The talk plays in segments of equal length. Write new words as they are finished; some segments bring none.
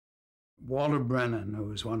Walter Brennan, who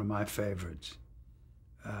was one of my favorites,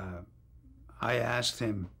 I asked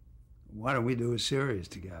him, why don't we do a series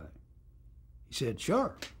together? He said,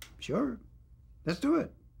 sure, let's do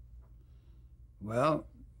it. Well,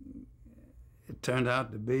 it turned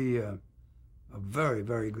out to be a very,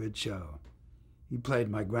 very good show. He played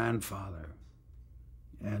my grandfather,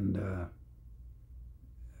 and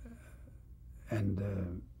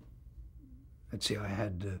let's see, I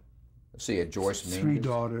had Joyce three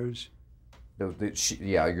daughters.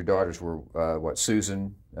 Yeah, your daughters were what?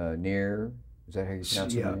 Susan Neer, is that how you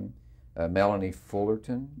pronounce her name? Melanie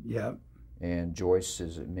Fullerton. Yeah. And Joyce,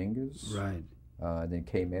 is it Mingus? Right. And then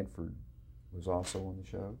Kay Medford was also on the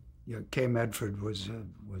show. Yeah, Kay Medford was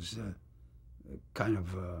kind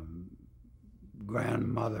of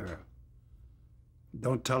grandmother.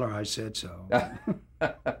 Don't tell her I said so.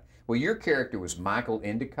 Well, your character was Michael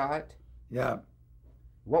Endicott. Yeah.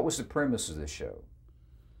 What was the premise of this show?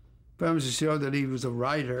 The premise of the show that he was a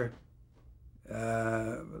writer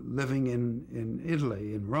living in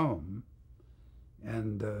Italy, in Rome,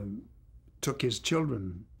 and took his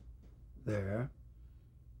children there,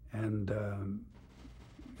 and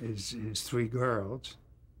his three girls,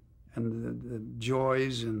 and the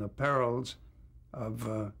joys and the perils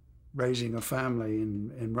of raising a family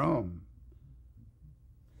in Rome.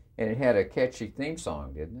 And it had a catchy theme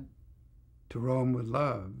song, didn't it? To Rome with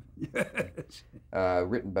Love. Yes.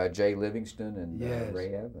 Written by Jay Livingston and yes.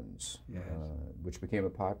 Ray Evans, yes. Which became a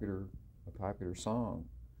popular song.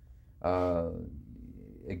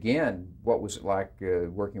 Again, what was it like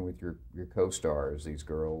working with your co-stars, these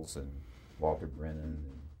girls, and Walter Brennan?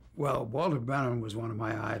 Well, Walter Brennan was one of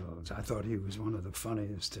my idols. I thought he was one of the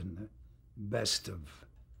funniest and the best of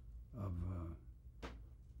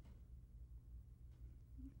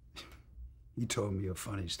he told me a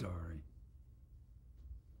funny story.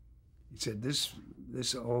 He said, this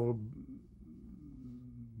old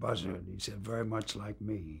buzzard, he said, very much like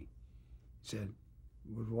me, he said,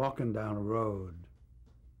 was walking down a road,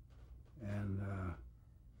 and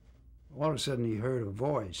all of a sudden he heard a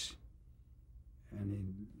voice, and he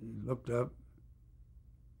looked up,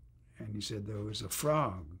 and he said there was a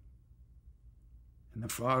frog. And the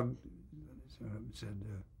frog said,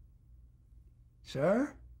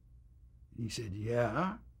 sir? He said,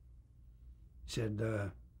 yeah. He said,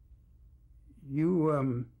 are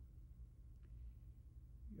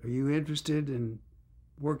you interested in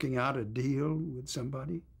working out a deal with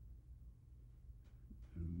somebody?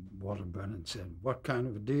 And Walter Brennan said, what kind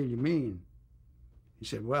of a deal you mean? He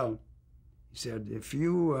said, well, he said, if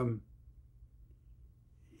you are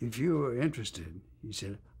interested, he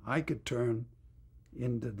said, I could turn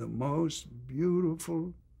into the most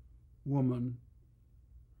beautiful woman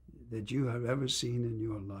that you have ever seen in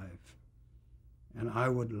your life. And I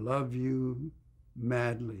would love you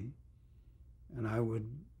madly, and I would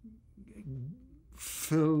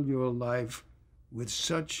fill your life with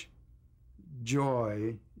such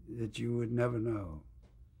joy that you would never know.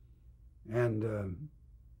 And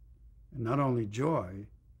not only joy,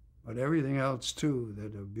 but everything else too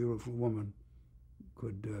that a beautiful woman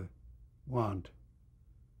could want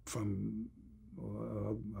from,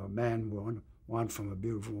 or a man would want from a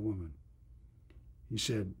beautiful woman. He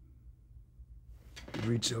said, he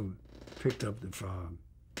reached over, picked up the frog,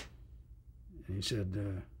 and he said,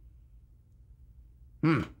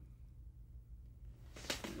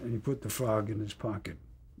 And he put the frog in his pocket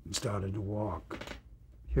and started to walk,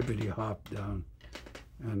 hippity-hop down.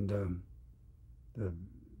 And the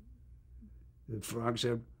frog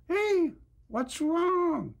said, hey, what's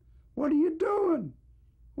wrong? What are you doing?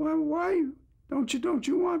 Why don't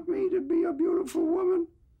you want me to be a beautiful woman?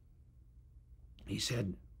 He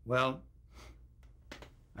said, well,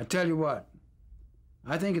 I tell you what,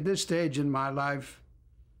 I think at this stage in my life,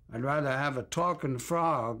 I'd rather have a talking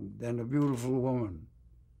frog than a beautiful woman.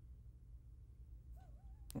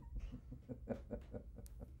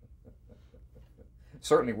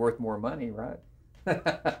 Certainly worth more money, right?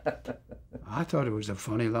 I thought it was a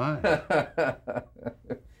funny line.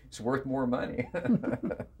 It's worth more money.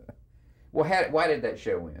 Well, why did that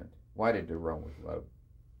show end? Why did To Rome with Love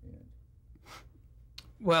end?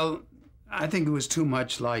 Well, I think it was too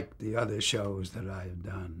much like the other shows that I had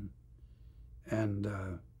done. And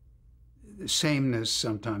the sameness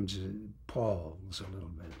sometimes palls a little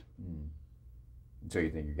bit. Mm. So you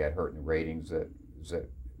think you got hurt in the ratings? Is that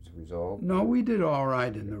as a result? No, we did all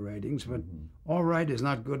right in the ratings, but all right is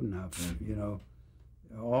not good enough, you know.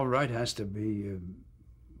 All right has to be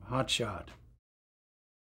hot shot.